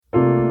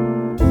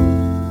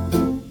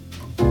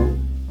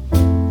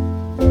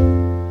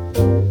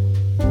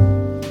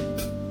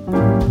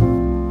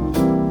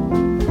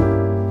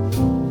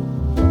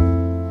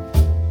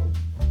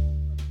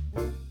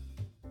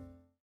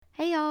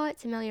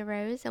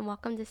and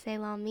welcome to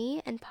Sail On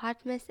Me and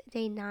Podmas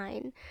Day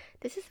 9.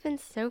 This has been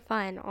so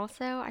fun.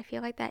 Also, I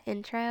feel like that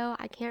intro,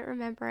 I can't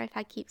remember if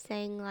I keep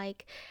saying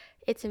like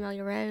it's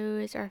Amelia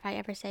Rose or if I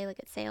ever say like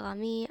it's Sail On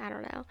Me. I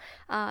don't know.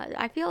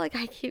 I feel like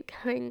I keep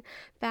going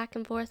back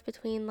and forth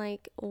between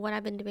like what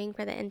I've been doing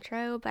for the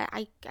intro, but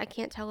I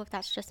can't tell if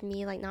that's just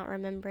me like not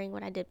remembering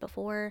what I did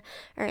before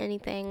or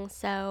anything.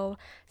 So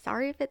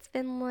sorry if it's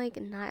been like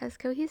not as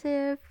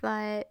cohesive,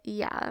 but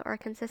yeah, or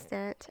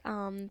consistent.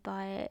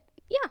 But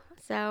yeah,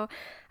 so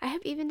I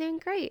hope you've been doing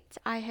great.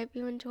 I hope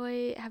you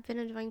have been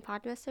enjoying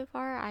Podmas so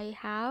far. I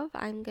have.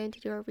 I'm going to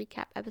do a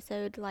recap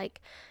episode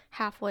like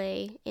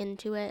halfway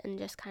into it and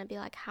just kind of be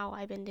like how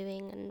I've been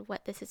doing and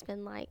what this has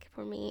been like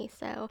for me.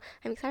 So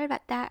I'm excited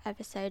about that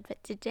episode.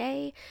 But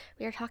today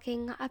we are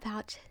talking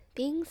about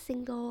being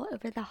single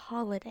over the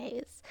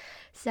holidays.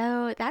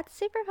 So that's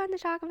super fun to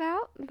talk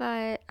about.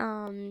 But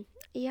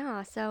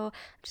yeah, so I'm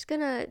just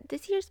gonna,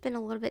 this year's been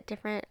a little bit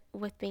different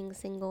with being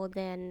single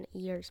than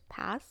years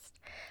past.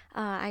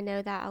 I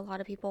know that a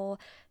lot of people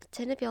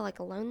tend to feel like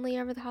lonely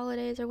over the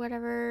holidays or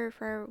whatever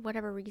for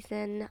whatever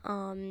reason.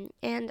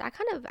 And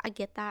I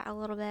get that a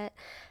little bit,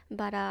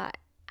 but I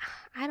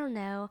don't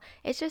know.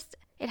 It's just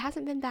it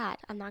hasn't been bad.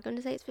 I'm not going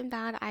to say it's been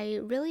bad. I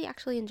really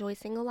actually enjoy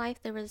single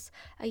life. There was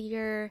a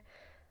year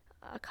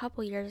a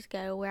couple years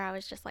ago where I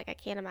was just like, I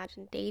can't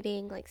imagine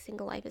dating. Like,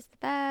 single life is the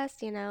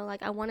best,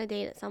 like, I want to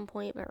date at some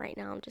point, but right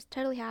now I'm just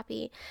totally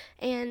happy.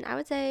 And I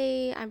would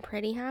say I'm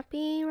pretty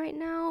happy right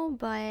now,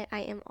 but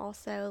I am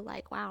also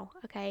like, wow,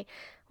 okay,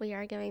 we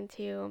are going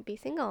to be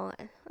single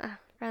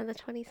for the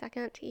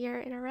 22nd year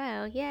in a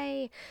row.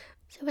 Yay!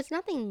 So it's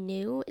nothing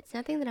new. It's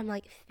nothing that I'm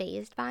like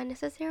phased by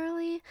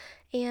necessarily.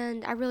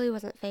 And I really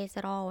wasn't phased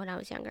at all when I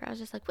was younger. I was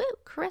just like, woo,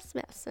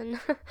 Christmas. And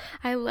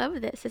I love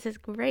this. This is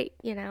great.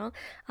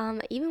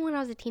 Even when I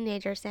was a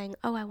teenager saying,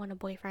 oh, I want a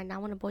boyfriend, I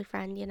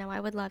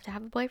would love to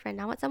have a boyfriend.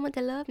 I want someone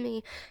to love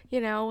me,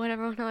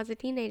 whatever when I was a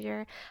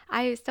teenager,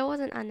 I still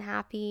wasn't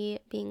unhappy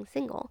being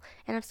single.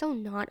 And I'm still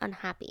not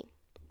unhappy.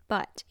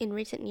 But in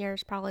recent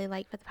years, probably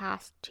like for the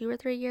past 2 or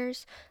 3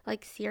 years,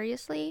 like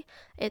seriously,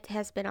 it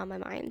has been on my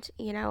mind.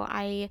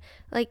 I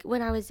like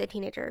when I was a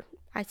teenager,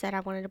 I said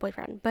I wanted a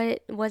boyfriend,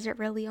 but was it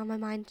really on my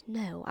mind?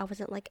 No, I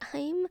wasn't like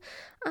I'm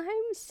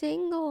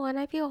single and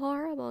I feel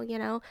horrible,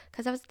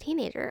 because I was a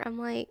teenager. I'm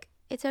like,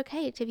 it's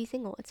okay to be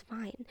single. It's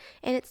fine.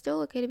 And it's still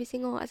okay to be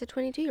single as a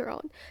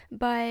 22-year-old.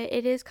 But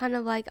it is kind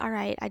of like, all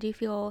right, I do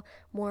feel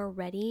more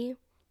ready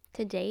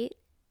to date,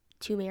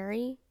 to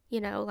marry.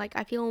 Like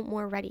I feel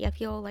more ready. I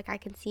feel like I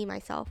can see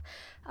myself.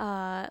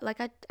 Like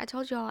I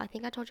told y'all, I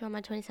think I told you on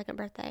my 22nd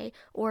birthday,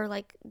 or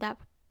like that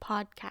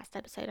podcast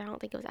episode. I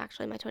don't think it was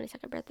actually my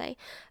 22nd birthday.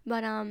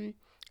 But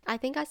I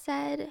think I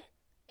said,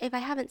 if I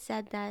haven't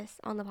said this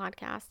on the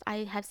podcast,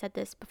 I have said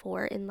this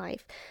before in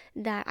life,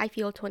 that I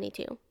feel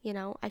 22.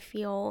 I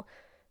feel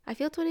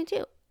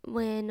 22.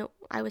 When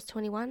I was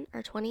 21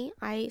 or 20,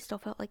 I still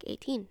felt like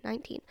 18,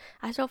 19.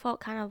 I still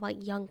felt kind of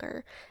like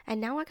younger. And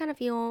now I kind of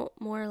feel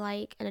more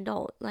like an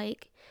adult.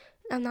 Like,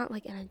 I'm not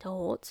like an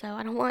adult, so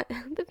I don't want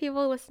the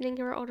people listening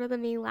who are older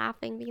than me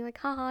laughing, being like,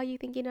 haha, you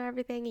think you know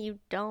everything, you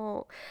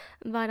don't.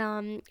 But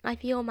I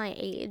feel my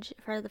age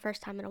for the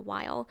first time in a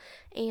while.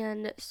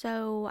 And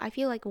so I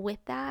feel like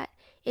with that,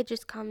 it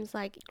just comes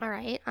like, all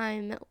right,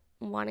 I'm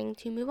wanting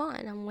to move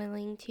on. I'm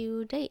willing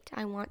to date.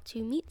 I want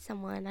to meet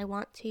someone. I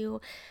want to,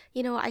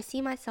 I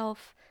see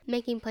myself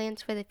making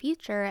plans for the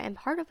future. And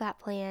part of that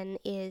plan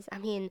is,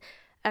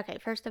 okay,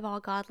 first of all,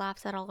 God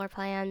laughs at all our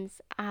plans.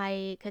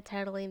 I could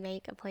totally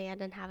make a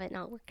plan and have it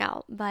not work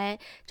out.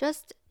 But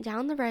just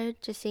down the road,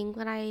 just seeing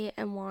what I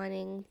am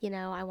wanting,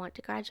 I want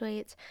to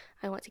graduate.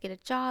 I want to get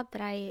a job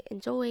that I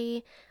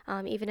enjoy.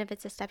 Even if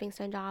it's a stepping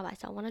stone job, I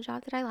still want a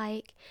job that I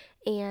like.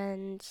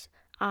 And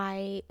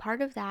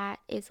part of that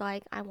is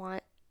like, I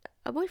want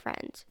a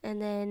boyfriend. And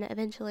then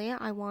eventually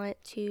I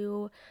want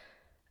to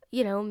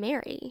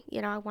marry.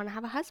 I want to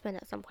have a husband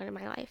at some point in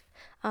my life.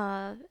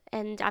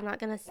 And I'm not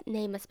going to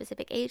name a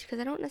specific age because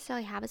I don't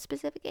necessarily have a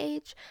specific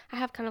age. I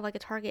have kind of like a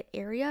target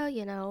area,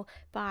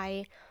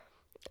 by,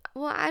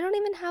 well, I don't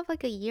even have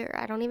like a year.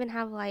 I don't even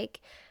have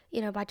like,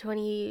 by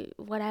 20,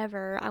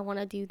 whatever, I want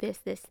to do this,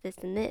 this, this,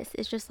 and this.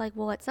 It's just like,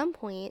 well, at some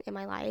point in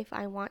my life,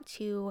 I want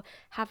to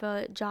have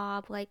a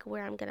job like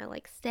where I'm going to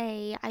like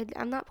stay.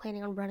 I'm not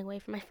planning on running away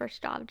from my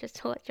first job, just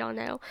to let y'all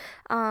know.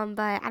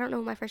 But I don't know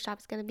what my first job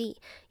is going to be,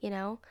 you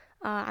know?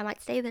 I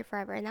might stay there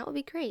forever, and that would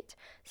be great.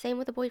 Same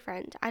with a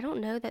boyfriend. I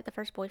don't know that the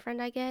first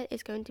boyfriend I get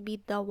is going to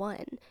be the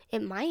one.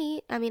 It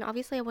might.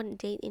 Obviously, I wouldn't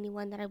date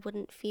anyone that I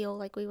wouldn't feel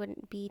like we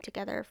wouldn't be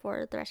together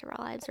for the rest of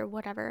our lives or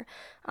whatever.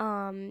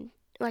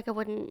 Like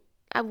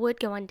I would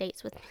go on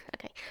dates with,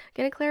 okay,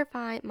 gonna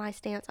clarify my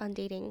stance on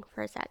dating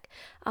for a sec.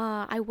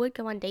 I would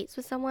go on dates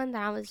with someone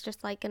that I was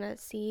just like gonna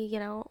see,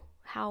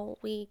 how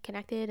we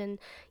connected and,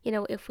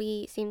 if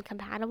we seemed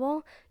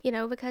compatible,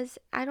 because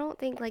I don't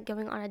think like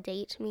going on a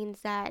date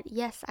means that,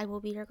 yes, I will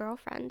be your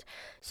girlfriend.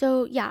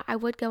 So yeah, I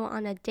would go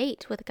on a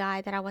date with a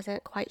guy that I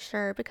wasn't quite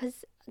sure,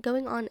 because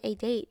going on a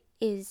date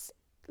is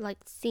like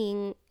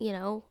seeing,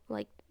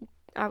 like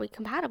are we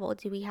compatible?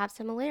 Do we have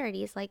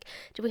similarities? Like,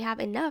 do we have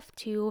enough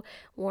to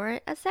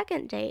warrant a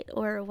second date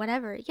or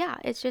whatever? Yeah,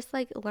 it's just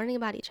like learning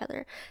about each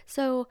other.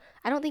 So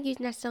I don't think you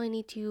necessarily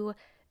need to,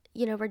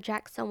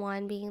 reject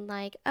someone being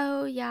like,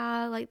 oh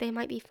yeah, like they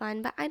might be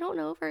fun, but I don't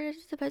know if we're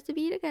supposed to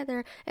be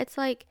together. It's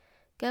like,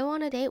 go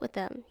on a date with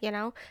them.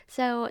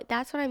 So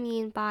that's what I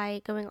mean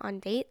by going on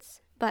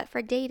dates. But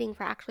for dating,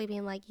 for actually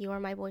being like, you are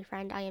my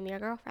boyfriend, I am your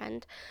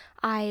girlfriend,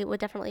 I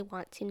would definitely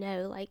want to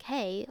know, like,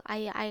 hey,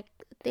 I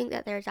think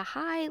that there's a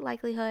high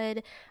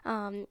likelihood,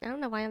 I don't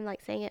know why I'm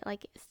like saying it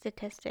like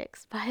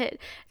statistics, but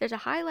there's a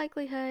high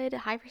likelihood, a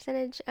high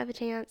percentage of a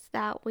chance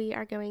that we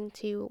are going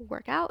to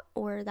work out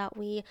or that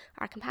we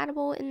are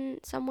compatible in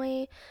some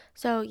way.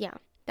 So, yeah,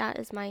 that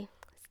is my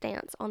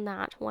stance on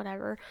that,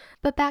 whatever.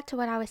 But back to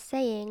what I was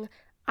saying,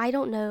 I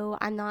don't know.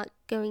 I'm not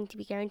going to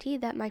be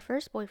guaranteed that my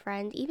first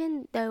boyfriend,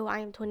 even though I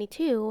am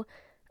 22,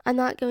 I'm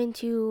not going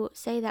to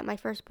say that my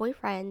first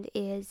boyfriend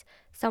is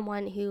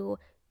someone who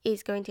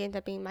is going to end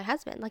up being my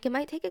husband. Like, it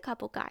might take a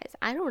couple guys.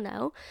 I don't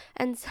know.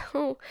 And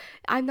so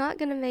I'm not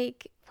going to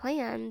make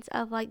plans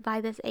of like, by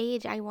this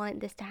age, I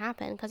want this to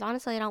happen. Because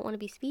honestly, I don't want to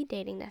be speed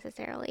dating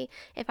necessarily.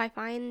 If I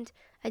find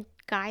a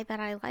guy that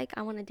I like,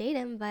 I want to date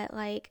him. But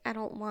like, I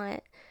don't know.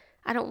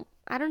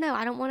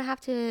 I don't want to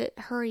have to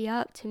hurry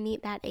up to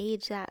meet that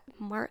age, that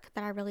mark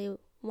that I really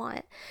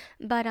want.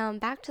 But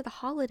back to the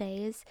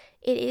holidays,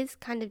 it is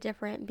kind of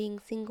different being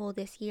single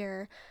this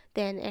year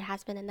than it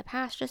has been in the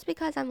past just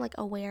because I'm like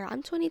aware.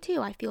 I'm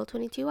 22. I feel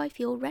 22. I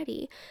feel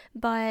ready.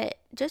 But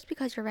just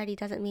because you're ready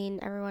doesn't mean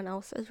everyone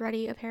else is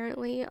ready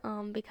apparently,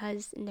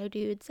 because no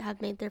dudes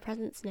have made their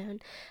presence known,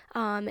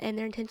 and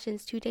their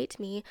intentions to date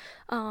me,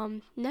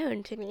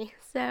 known to me.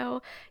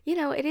 So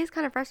it is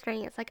kind of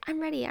frustrating. It's like, I'm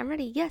ready. I'm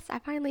ready. Yes, I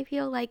finally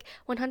feel like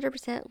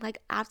 100% like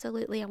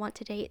absolutely I want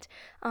to date.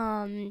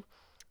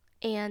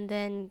 And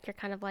then you're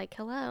kind of like,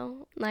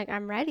 hello, like,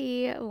 I'm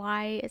ready.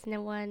 Why is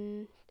no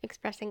one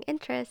expressing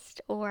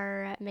interest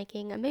or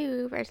making a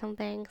move or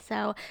something?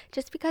 So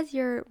just because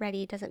you're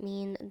ready doesn't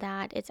mean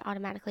that it's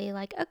automatically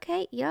like,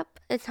 okay, yep.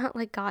 It's not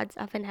like God's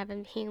up in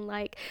heaven being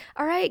like,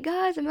 all right,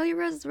 guys, Amelia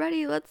Rose is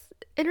ready. Let's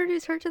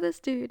introduce her to this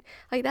dude.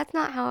 Like, that's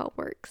not how it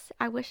works.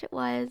 I wish it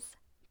was,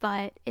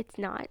 but it's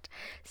not.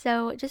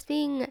 So just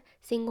being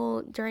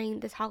single during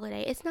this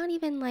holiday, it's not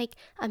even like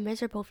a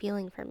miserable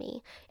feeling for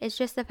me. It's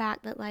just the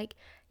fact that, like,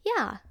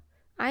 yeah,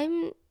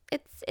 I'm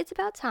it's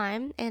about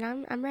time and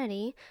I'm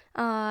ready.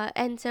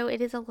 And so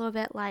it is a little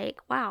bit like,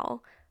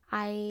 wow,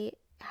 I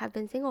have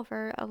been single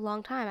for a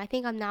long time. I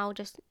think I'm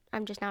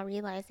just now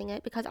realizing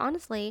it because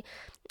honestly,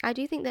 I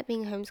do think that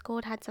being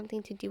homeschooled had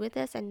something to do with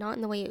this and not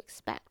in the way you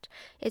expect.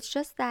 It's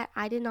just that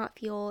I did not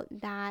feel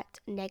that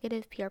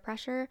negative peer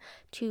pressure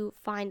to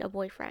find a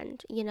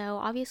boyfriend.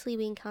 Obviously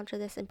we encounter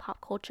this in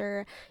pop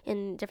culture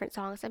in different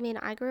songs. I mean,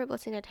 I grew up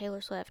listening to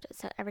Taylor Swift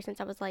ever since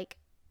I was like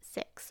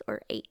 6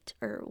 or 8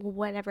 or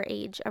whatever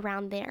age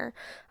around there.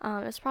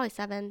 It was probably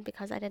 7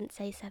 because I didn't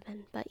say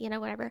 7, but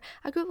whatever.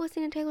 I grew up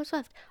listening to Taylor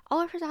Swift. All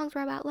of her songs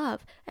were about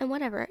love and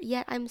whatever.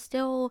 Yet I'm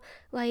still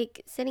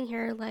like sitting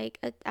here like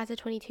as a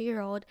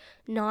 22-year-old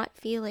not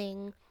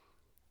feeling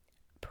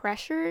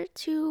pressure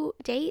to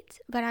date,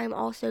 but I'm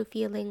also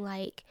feeling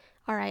like,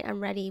 all right,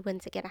 I'm ready.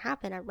 When's it gonna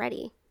happen? I'm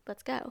ready.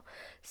 Let's go.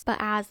 But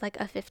as like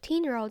a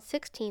 15-year-old,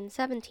 16,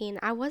 17,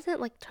 I wasn't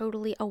like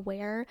totally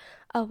aware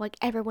of like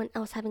everyone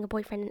else having a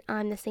boyfriend and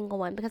I'm the single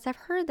one because I've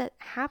heard that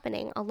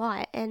happening a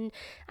lot. And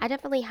I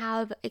definitely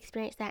have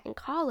experienced that in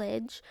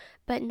college,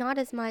 but not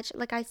as much.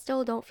 Like, I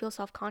still don't feel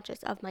self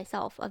conscious of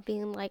myself, of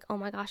being like, oh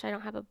my gosh, I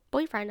don't have a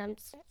boyfriend. I'm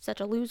such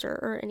a loser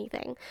or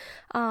anything.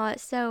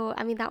 So,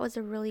 I mean, that was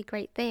a really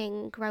great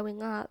thing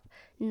growing up,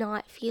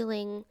 not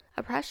feeling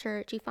a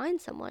pressure to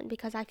find someone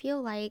because I feel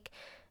like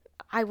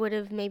I would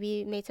have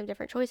maybe made some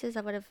different choices.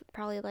 I would have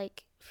probably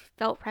like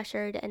felt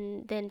pressured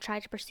and then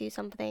tried to pursue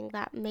something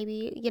that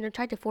maybe,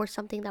 tried to force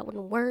something that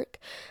wouldn't work.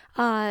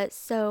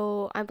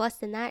 So I'm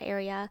blessed in that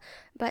area.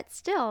 But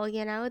still,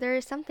 there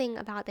is something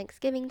about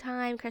Thanksgiving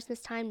time,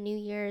 Christmas time, New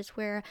Year's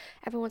where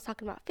everyone's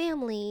talking about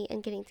family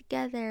and getting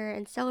together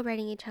and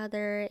celebrating each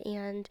other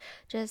and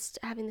just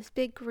having this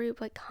big group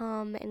like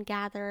come and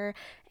gather.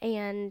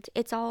 And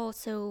it's all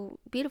so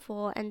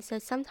beautiful. And so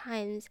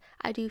sometimes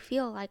I do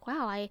feel like,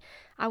 wow,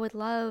 I would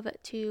love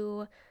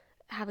to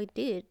have a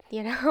dude.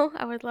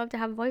 I would love to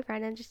have a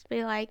boyfriend and just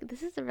be like,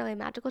 this is a really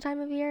magical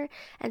time of year.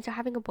 And so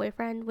having a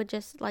boyfriend would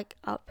just like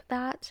up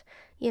that.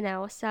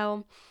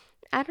 So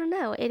I don't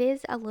know. It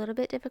is a little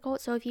bit difficult.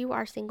 So if you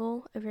are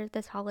single over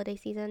this holiday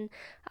season,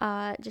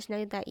 just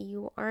know that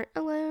you aren't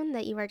alone,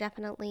 that you are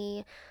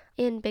definitely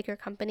in bigger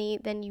company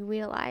than you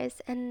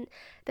realize. And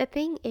the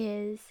thing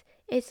is,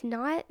 it's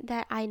not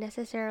that I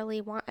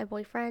necessarily want a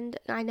boyfriend.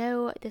 I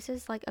know this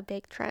is like a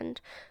big trend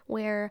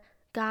where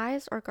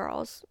guys or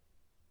girls,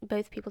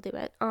 both people do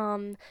it.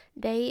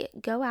 They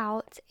go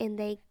out and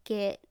they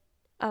get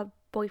a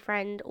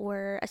boyfriend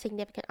or a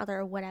significant other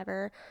or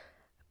whatever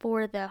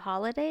for the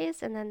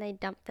holidays and then they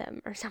dump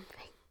them or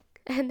something.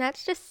 And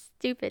that's just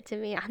stupid to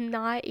me. I'm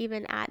not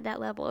even at that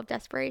level of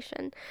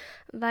desperation.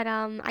 But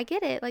I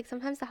get it. Like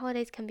sometimes the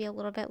holidays can be a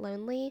little bit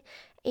lonely,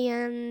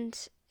 and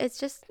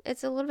it's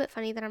a little bit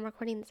funny that I'm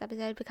recording this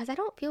episode because I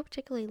don't feel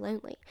particularly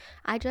lonely.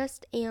 I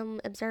just am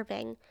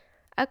observing.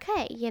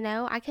 Okay,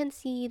 I can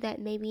see that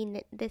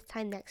maybe this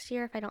time next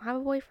year if I don't have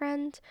a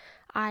boyfriend,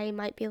 I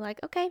might be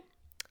like, okay,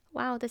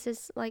 wow, this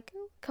is like,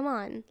 come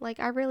on. Like,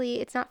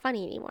 it's not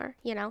funny anymore.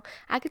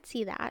 I could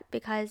see that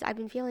because I've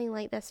been feeling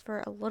like this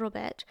for a little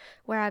bit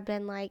where I've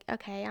been like,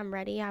 okay, I'm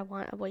ready. I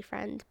want a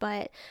boyfriend,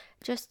 but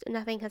just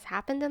nothing has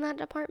happened in that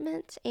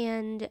department.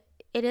 And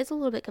it is a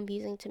little bit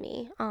confusing to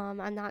me. I'm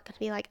not going to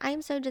be like, I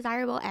am so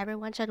desirable.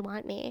 Everyone should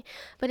want me.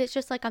 But it's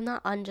just like, I'm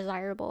not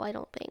undesirable, I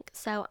don't think.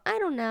 So I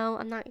don't know.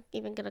 I'm not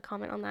even going to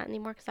comment on that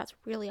anymore because that's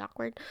really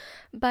awkward.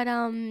 But,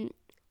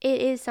 it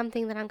is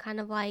something that I'm kind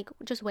of like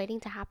just waiting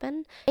to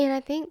happen. And I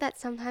think that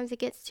sometimes it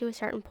gets to a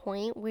certain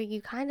point where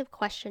you kind of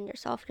question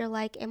yourself. You're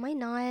like, am I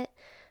not,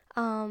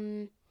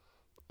 um,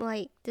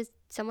 like, does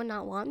someone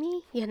not want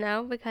me?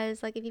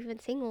 Because like if you've been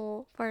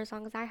single for as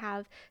long as I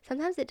have,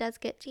 sometimes it does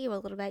get to you a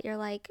little bit. You're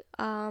like,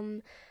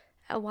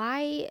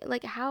 why,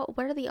 like,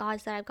 what are the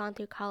odds that I've gone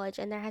through college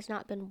and there has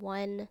not been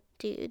one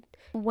dude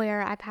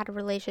where I've had a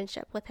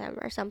relationship with him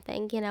or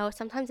something?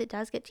 Sometimes it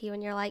does get to you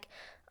and you're like,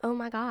 oh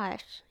my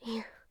gosh,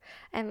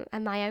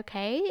 am I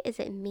okay? Is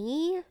it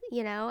me?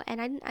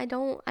 And I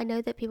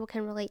know that people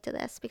can relate to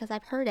this because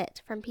I've heard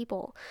it from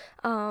people.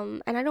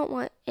 And I don't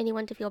want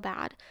anyone to feel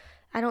bad.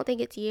 I don't think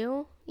it's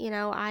you.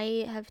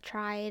 I have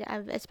tried,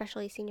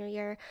 especially senior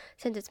year,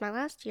 since it's my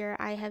last year,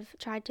 I have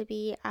tried to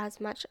be as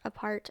much a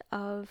part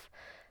of,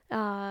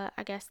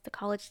 I guess, the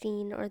college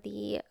scene or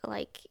the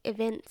like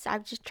events.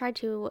 I've just tried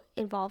to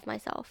involve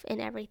myself in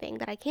everything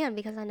that I can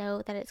because I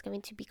know that it's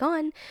going to be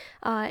gone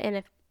in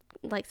a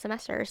like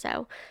semester or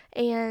so.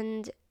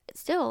 And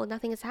still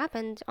nothing has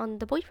happened on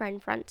the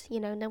boyfriend front.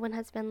 No one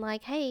has been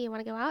like, hey, you want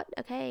to go out?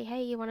 Okay,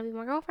 hey, you want to be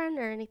my girlfriend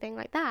or anything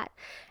like that.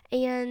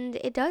 And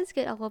it does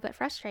get a little bit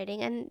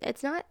frustrating. And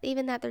it's not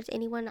even that there's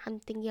anyone I'm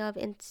thinking of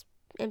in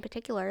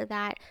particular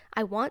that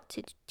I want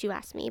to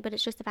ask me, but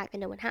it's just the fact that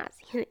no one has,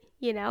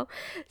 you know?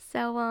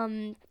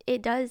 So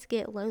it does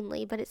get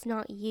lonely, but it's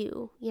not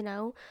you.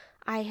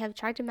 I have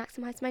tried to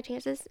maximize my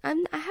chances. I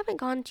haven't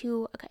gone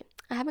to okay,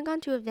 I haven't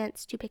gone to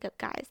events to pick up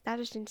guys.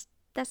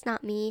 That's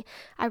not me.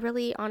 I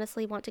really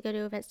honestly want to go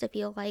to events to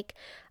feel like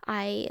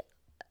I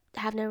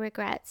have no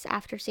regrets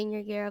after senior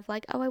year of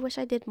like, oh, I wish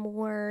I did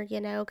more,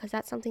 because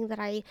that's something that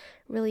I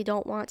really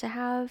don't want to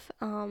have.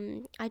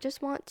 I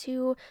just want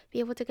to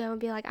be able to go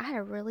and be like, I had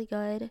a really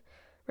good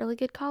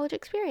college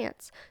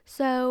experience.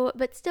 So,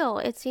 but still,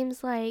 it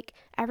seems like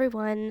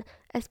everyone,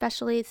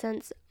 especially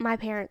since my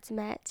parents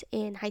met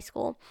in high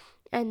school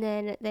and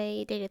then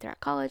they dated throughout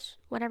college,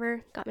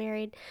 whatever, got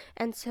married.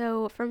 And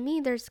so for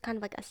me, there's kind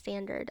of like a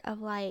standard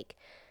of like,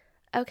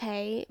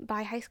 okay,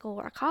 by high school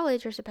or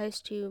college, you're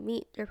supposed to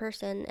meet your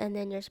person and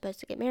then you're supposed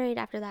to get married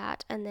after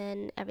that, and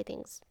then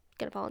everything's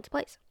gonna fall into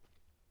place.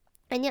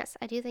 And yes,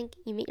 I do think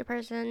you meet your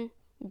person,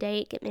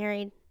 date, get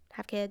married,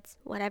 have kids,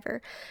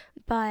 whatever,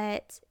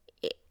 but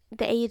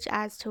the age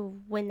as to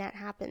when that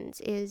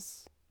happens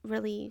is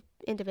really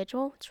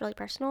individual, it's really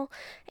personal,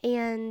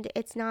 and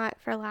it's not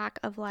for lack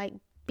of like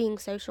being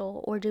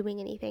social or doing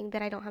anything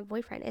that I don't have a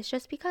boyfriend. It's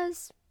just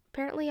because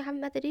apparently I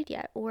haven't met the dude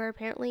yet, or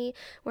apparently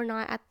we're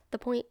not at the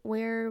point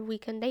where we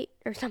can date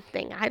or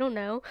something. I don't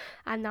know.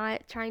 I'm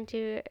not trying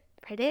to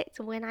predict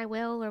when I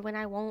will or when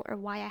I won't or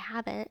why I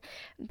haven't,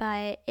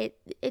 but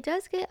it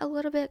does get a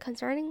little bit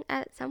concerning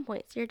at some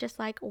points. You're just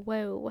like,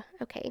 whoa,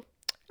 okay.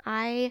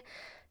 I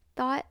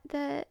thought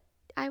that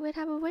I would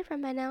have a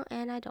boyfriend by now,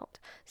 and I don't.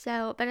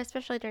 So, but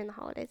especially during the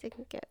holidays, it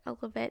can get a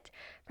little bit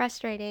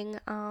frustrating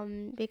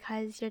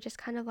because you're just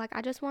kind of like,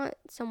 I just want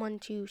someone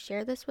to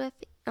share this with.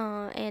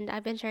 And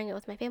I've been sharing it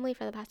with my family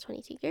for the past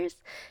 22 years,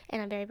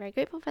 and I'm very, very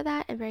grateful for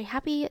that and very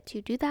happy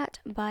to do that.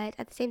 But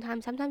at the same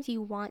time, sometimes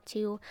you want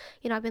to,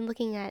 I've been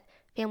looking at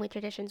family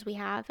traditions we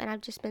have, and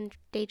I've just been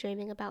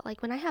daydreaming about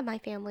like when I have my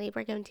family,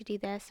 we're going to do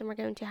this and we're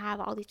going to have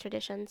all these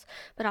traditions,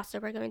 but also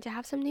we're going to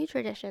have some new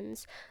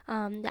traditions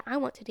that I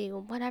want to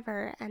do,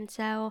 whatever. And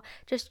so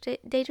just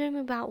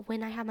daydreaming about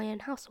when I have my own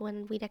house,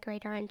 when we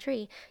decorate our own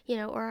tree,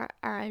 or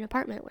our own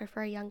apartment where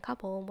for a young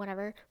couple and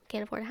whatever, we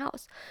can't afford a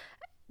house.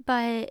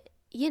 But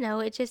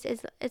it just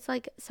is, it's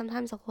like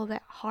sometimes a little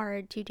bit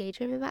hard to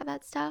daydream about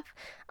that stuff.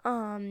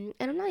 And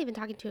I'm not even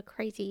talking to a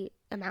crazy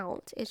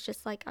amount. It's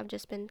just like I've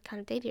just been kind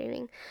of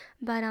daydreaming.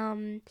 But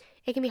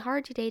it can be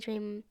hard to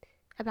daydream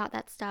about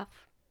that stuff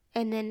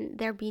and then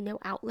there be no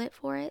outlet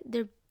for it.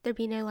 There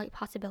be no like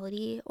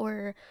possibility,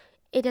 or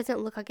it doesn't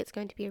look like it's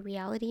going to be a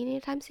reality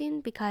anytime soon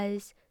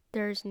because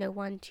there's no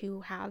one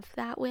to have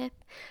that with.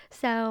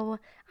 So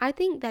I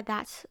think that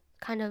that's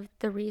kind of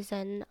the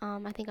reason.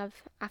 I think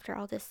after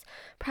all this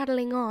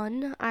prattling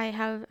on, I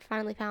have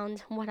finally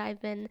found what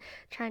I've been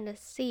trying to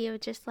see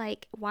of just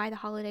like why the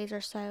holidays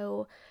are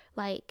so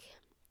like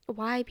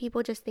why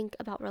people just think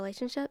about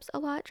relationships a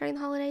lot during the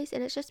holidays,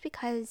 and it's just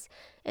because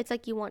it's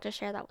like you want to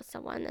share that with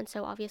someone. And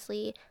so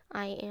obviously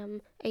I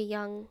am a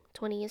young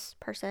 20s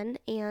person,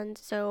 and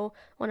so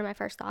one of my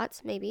first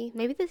thoughts, maybe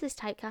this is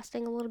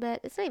typecasting a little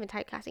bit. It's not even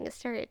typecasting, it's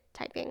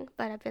stereotyping,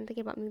 but I've been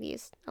thinking about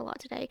movies a lot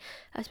today,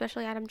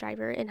 especially Adam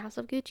Driver in House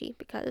of Gucci,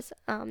 because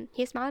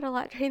he smiled a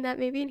lot during that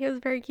movie and he was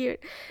very cute.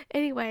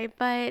 Anyway,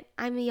 but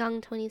I'm a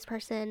young 20s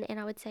person, and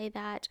I would say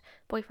that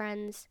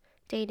boyfriends,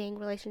 dating,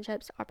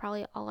 relationships are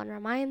probably all on our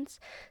minds.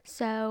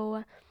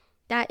 So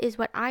that is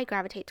what I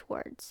gravitate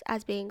towards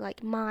as being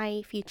like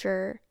my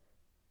future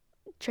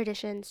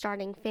tradition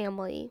starting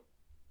family.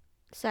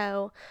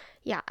 So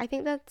yeah, I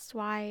think that's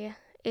why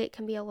it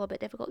can be a little bit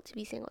difficult to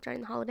be single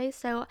during the holidays.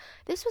 So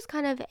this was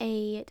kind of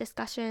a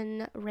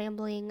discussion,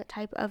 rambling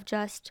type of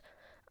just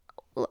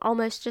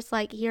almost just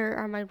like here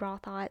are my raw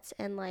thoughts,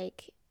 and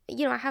like,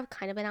 I have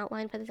kind of an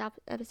outline for this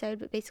episode,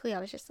 but basically I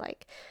was just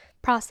like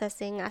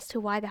processing as to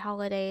why the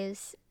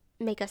holidays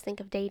make us think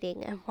of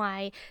dating and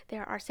why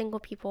there are single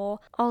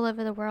people all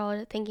over the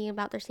world thinking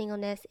about their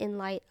singleness in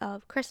light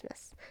of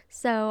Christmas.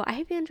 So I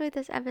hope you enjoyed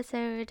this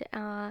episode.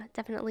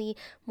 Definitely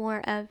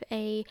more of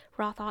a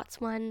raw thoughts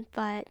one,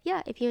 but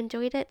yeah, if you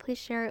enjoyed it, please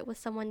share it with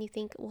someone you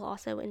think will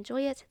also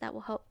enjoy it. That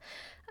will help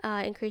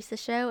increase the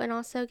show and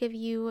also give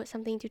you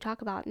something to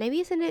talk about.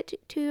 Maybe send it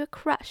to a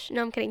crush.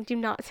 No, I'm kidding. Do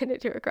not send it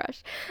to a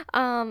crush.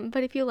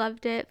 But if you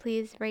loved it,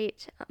 please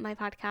rate my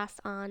podcast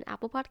on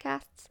Apple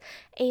Podcasts.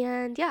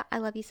 And yeah, I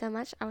love you so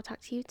much. I will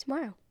talk to you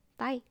tomorrow.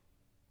 Bye.